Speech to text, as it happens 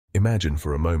Imagine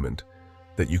for a moment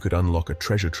that you could unlock a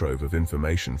treasure trove of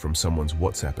information from someone's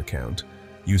WhatsApp account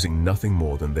using nothing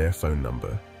more than their phone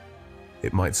number.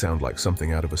 It might sound like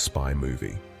something out of a spy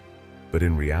movie, but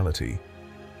in reality,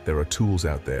 there are tools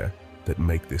out there that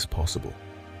make this possible.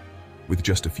 With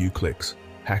just a few clicks,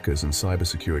 hackers and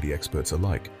cybersecurity experts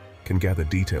alike can gather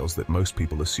details that most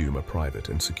people assume are private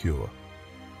and secure.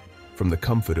 From the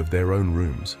comfort of their own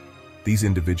rooms, these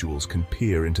individuals can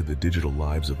peer into the digital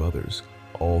lives of others,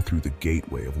 all through the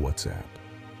gateway of WhatsApp.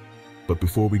 But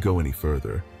before we go any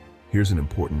further, here's an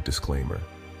important disclaimer.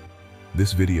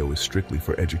 This video is strictly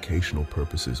for educational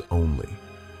purposes only.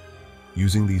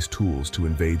 Using these tools to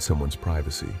invade someone's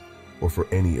privacy or for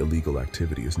any illegal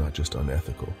activity is not just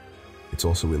unethical, it's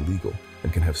also illegal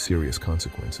and can have serious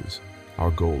consequences.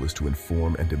 Our goal is to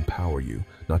inform and empower you,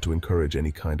 not to encourage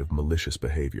any kind of malicious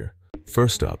behavior.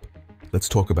 First up, let's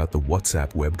talk about the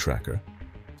WhatsApp Web Tracker,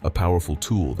 a powerful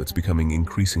tool that's becoming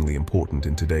increasingly important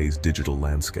in today's digital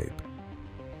landscape.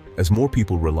 As more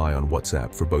people rely on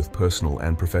WhatsApp for both personal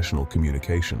and professional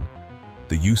communication,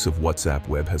 the use of WhatsApp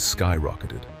Web has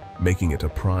skyrocketed, making it a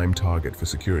prime target for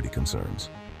security concerns.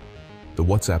 The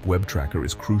WhatsApp Web Tracker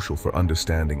is crucial for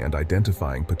understanding and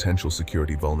identifying potential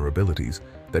security vulnerabilities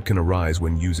that can arise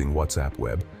when using WhatsApp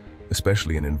Web,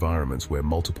 especially in environments where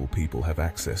multiple people have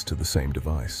access to the same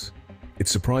device. It's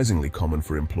surprisingly common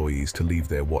for employees to leave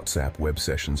their WhatsApp web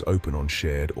sessions open on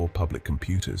shared or public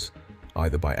computers,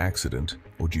 either by accident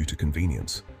or due to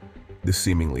convenience. This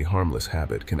seemingly harmless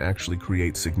habit can actually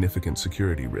create significant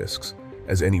security risks,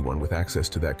 as anyone with access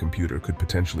to that computer could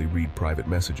potentially read private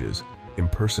messages,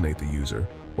 impersonate the user,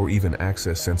 or even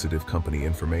access sensitive company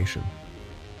information.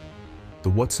 The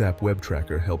WhatsApp Web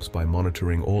Tracker helps by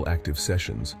monitoring all active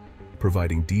sessions,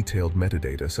 providing detailed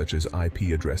metadata such as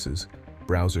IP addresses,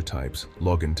 browser types,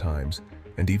 login times,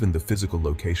 and even the physical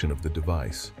location of the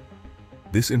device.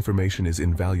 This information is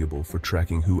invaluable for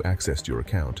tracking who accessed your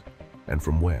account and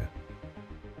from where.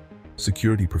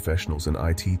 Security professionals and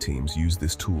IT teams use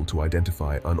this tool to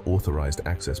identify unauthorized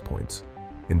access points,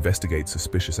 investigate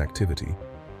suspicious activity,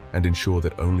 and ensure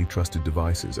that only trusted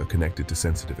devices are connected to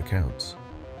sensitive accounts.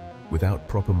 Without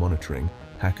proper monitoring,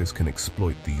 hackers can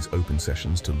exploit these open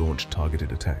sessions to launch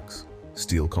targeted attacks,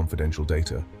 steal confidential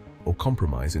data, or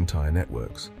compromise entire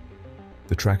networks.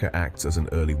 The tracker acts as an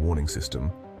early warning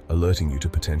system, alerting you to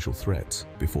potential threats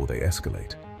before they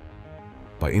escalate.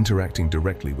 By interacting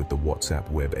directly with the WhatsApp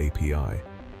Web API,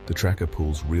 the tracker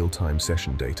pulls real-time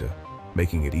session data,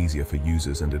 making it easier for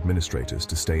users and administrators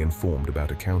to stay informed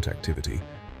about account activity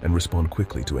and respond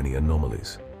quickly to any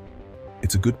anomalies.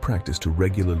 It's a good practice to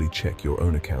regularly check your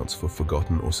own accounts for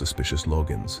forgotten or suspicious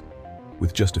logins.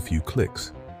 With just a few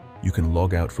clicks, you can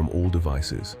log out from all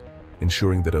devices,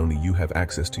 ensuring that only you have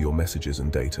access to your messages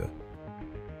and data.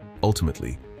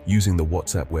 Ultimately, using the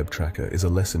WhatsApp Web Tracker is a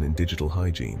lesson in digital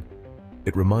hygiene.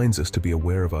 It reminds us to be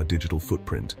aware of our digital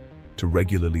footprint, to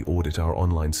regularly audit our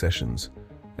online sessions,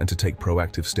 and to take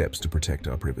proactive steps to protect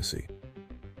our privacy.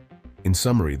 In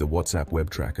summary, the WhatsApp Web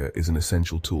Tracker is an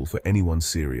essential tool for anyone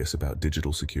serious about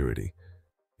digital security.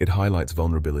 It highlights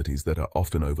vulnerabilities that are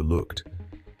often overlooked,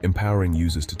 empowering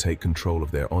users to take control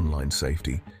of their online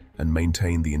safety and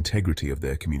maintain the integrity of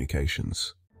their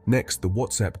communications. Next, the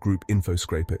WhatsApp Group Info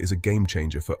Scraper is a game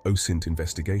changer for OSINT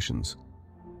investigations.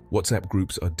 WhatsApp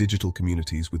groups are digital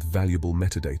communities with valuable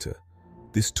metadata.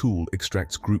 This tool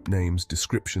extracts group names,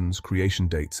 descriptions, creation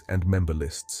dates, and member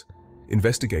lists.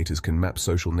 Investigators can map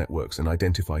social networks and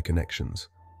identify connections.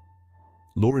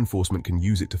 Law enforcement can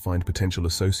use it to find potential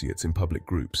associates in public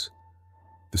groups.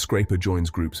 The scraper joins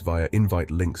groups via invite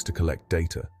links to collect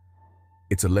data.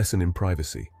 It's a lesson in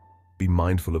privacy. Be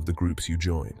mindful of the groups you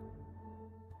join.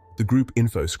 The Group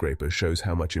Info Scraper shows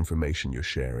how much information you're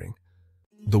sharing.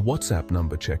 The WhatsApp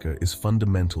number checker is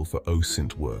fundamental for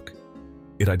OSINT work.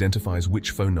 It identifies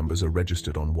which phone numbers are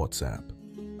registered on WhatsApp.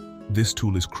 This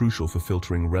tool is crucial for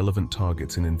filtering relevant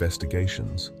targets in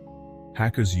investigations.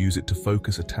 Hackers use it to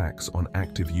focus attacks on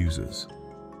active users.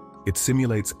 It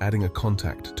simulates adding a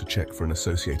contact to check for an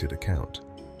associated account.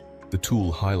 The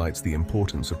tool highlights the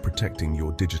importance of protecting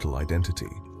your digital identity.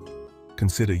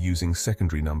 Consider using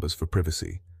secondary numbers for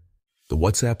privacy. The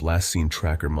WhatsApp Last Seen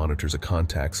Tracker monitors a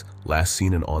contact's last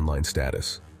seen and online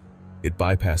status. It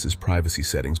bypasses privacy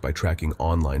settings by tracking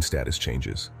online status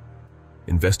changes.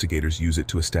 Investigators use it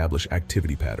to establish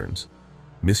activity patterns.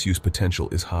 Misuse potential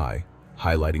is high,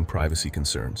 highlighting privacy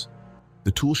concerns.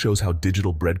 The tool shows how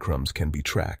digital breadcrumbs can be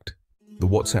tracked. The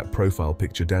WhatsApp Profile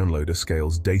Picture Downloader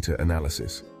scales data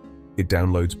analysis. It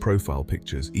downloads profile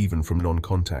pictures even from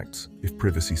non-contacts if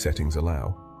privacy settings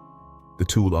allow. The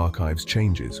tool archives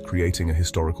changes, creating a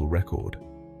historical record.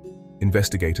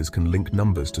 Investigators can link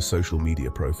numbers to social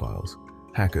media profiles.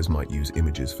 Hackers might use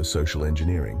images for social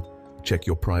engineering. Check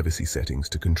your privacy settings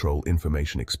to control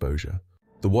information exposure.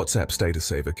 The WhatsApp Status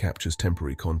Saver captures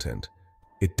temporary content.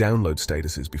 It downloads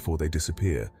statuses before they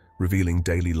disappear, revealing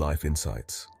daily life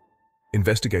insights.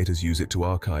 Investigators use it to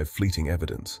archive fleeting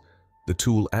evidence. The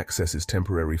tool accesses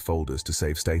temporary folders to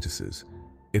save statuses.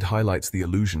 It highlights the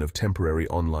illusion of temporary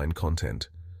online content.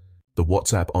 The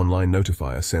WhatsApp Online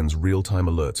Notifier sends real-time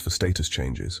alerts for status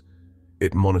changes.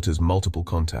 It monitors multiple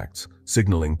contacts,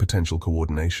 signaling potential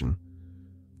coordination.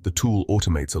 The tool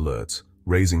automates alerts,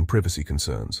 raising privacy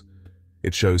concerns.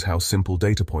 It shows how simple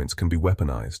data points can be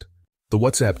weaponized. The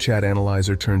WhatsApp Chat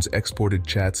Analyzer turns exported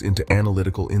chats into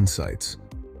analytical insights.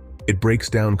 It breaks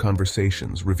down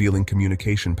conversations, revealing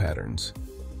communication patterns.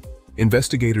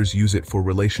 Investigators use it for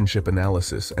relationship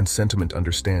analysis and sentiment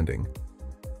understanding.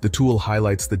 The tool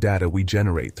highlights the data we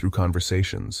generate through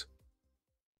conversations.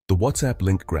 The WhatsApp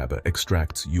Link Grabber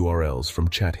extracts URLs from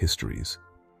chat histories.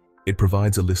 It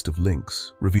provides a list of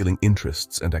links, revealing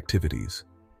interests and activities.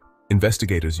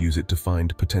 Investigators use it to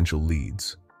find potential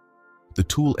leads. The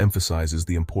tool emphasizes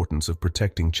the importance of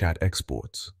protecting chat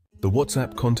exports. The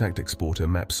WhatsApp Contact Exporter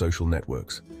maps social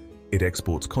networks. It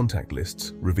exports contact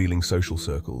lists, revealing social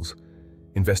circles.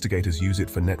 Investigators use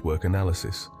it for network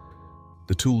analysis.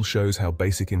 The tool shows how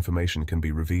basic information can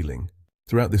be revealing.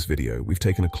 Throughout this video, we've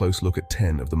taken a close look at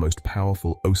 10 of the most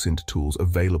powerful OSINT tools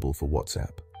available for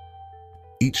WhatsApp.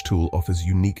 Each tool offers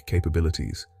unique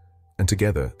capabilities, and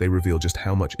together they reveal just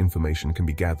how much information can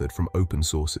be gathered from open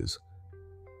sources.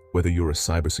 Whether you're a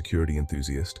cybersecurity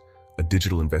enthusiast, a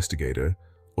digital investigator,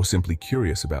 or simply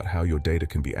curious about how your data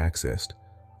can be accessed,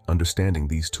 understanding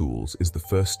these tools is the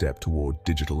first step toward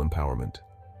digital empowerment.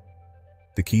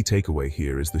 The key takeaway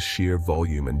here is the sheer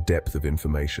volume and depth of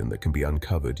information that can be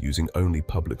uncovered using only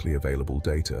publicly available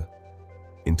data.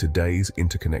 In today's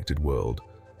interconnected world,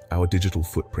 our digital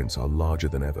footprints are larger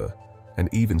than ever, and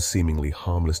even seemingly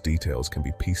harmless details can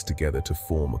be pieced together to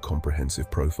form a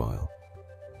comprehensive profile.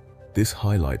 This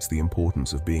highlights the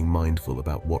importance of being mindful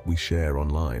about what we share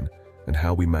online and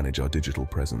how we manage our digital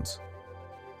presence.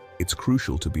 It's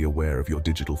crucial to be aware of your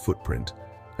digital footprint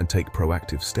and take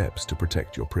proactive steps to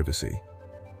protect your privacy.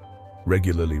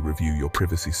 Regularly review your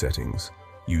privacy settings,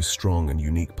 use strong and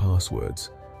unique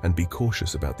passwords, and be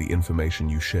cautious about the information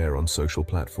you share on social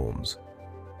platforms.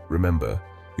 Remember,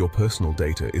 your personal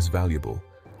data is valuable,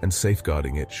 and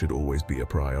safeguarding it should always be a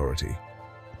priority.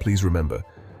 Please remember,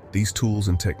 these tools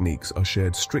and techniques are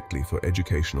shared strictly for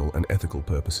educational and ethical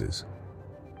purposes.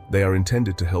 They are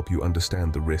intended to help you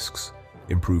understand the risks,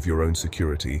 improve your own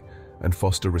security, and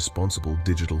foster responsible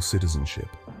digital citizenship.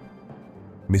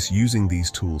 Misusing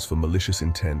these tools for malicious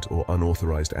intent or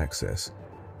unauthorized access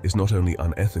is not only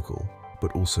unethical,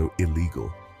 but also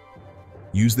illegal.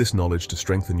 Use this knowledge to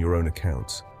strengthen your own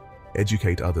accounts,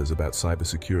 educate others about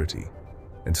cybersecurity,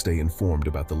 and stay informed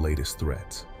about the latest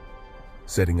threats.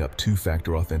 Setting up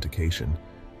two-factor authentication,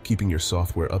 keeping your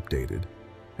software updated,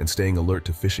 and staying alert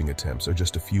to phishing attempts are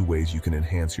just a few ways you can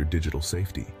enhance your digital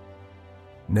safety.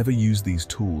 Never use these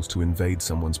tools to invade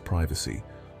someone's privacy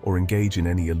or engage in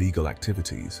any illegal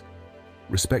activities.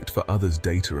 Respect for others'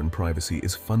 data and privacy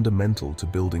is fundamental to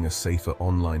building a safer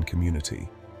online community.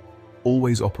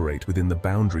 Always operate within the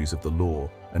boundaries of the law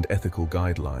and ethical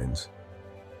guidelines.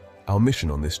 Our mission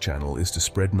on this channel is to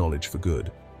spread knowledge for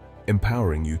good,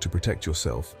 empowering you to protect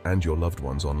yourself and your loved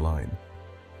ones online.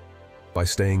 By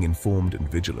staying informed and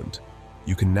vigilant,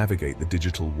 you can navigate the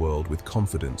digital world with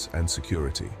confidence and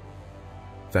security.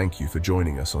 Thank you for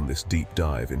joining us on this deep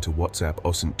dive into WhatsApp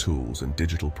OSINT tools and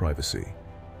digital privacy.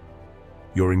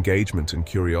 Your engagement and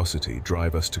curiosity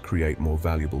drive us to create more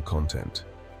valuable content.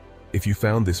 If you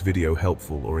found this video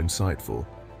helpful or insightful,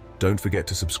 don't forget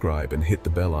to subscribe and hit the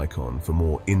bell icon for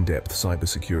more in-depth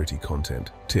cybersecurity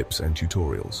content, tips, and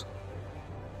tutorials.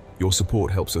 Your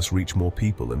support helps us reach more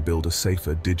people and build a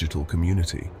safer digital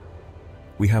community.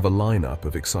 We have a lineup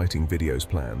of exciting videos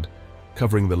planned,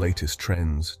 covering the latest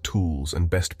trends, tools, and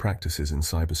best practices in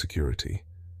cybersecurity.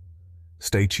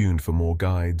 Stay tuned for more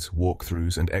guides,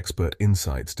 walkthroughs, and expert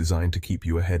insights designed to keep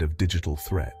you ahead of digital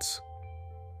threats.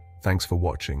 Thanks for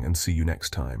watching, and see you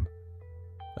next time.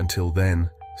 Until then,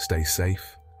 stay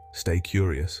safe, stay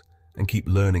curious, and keep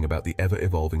learning about the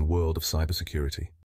ever-evolving world of cybersecurity.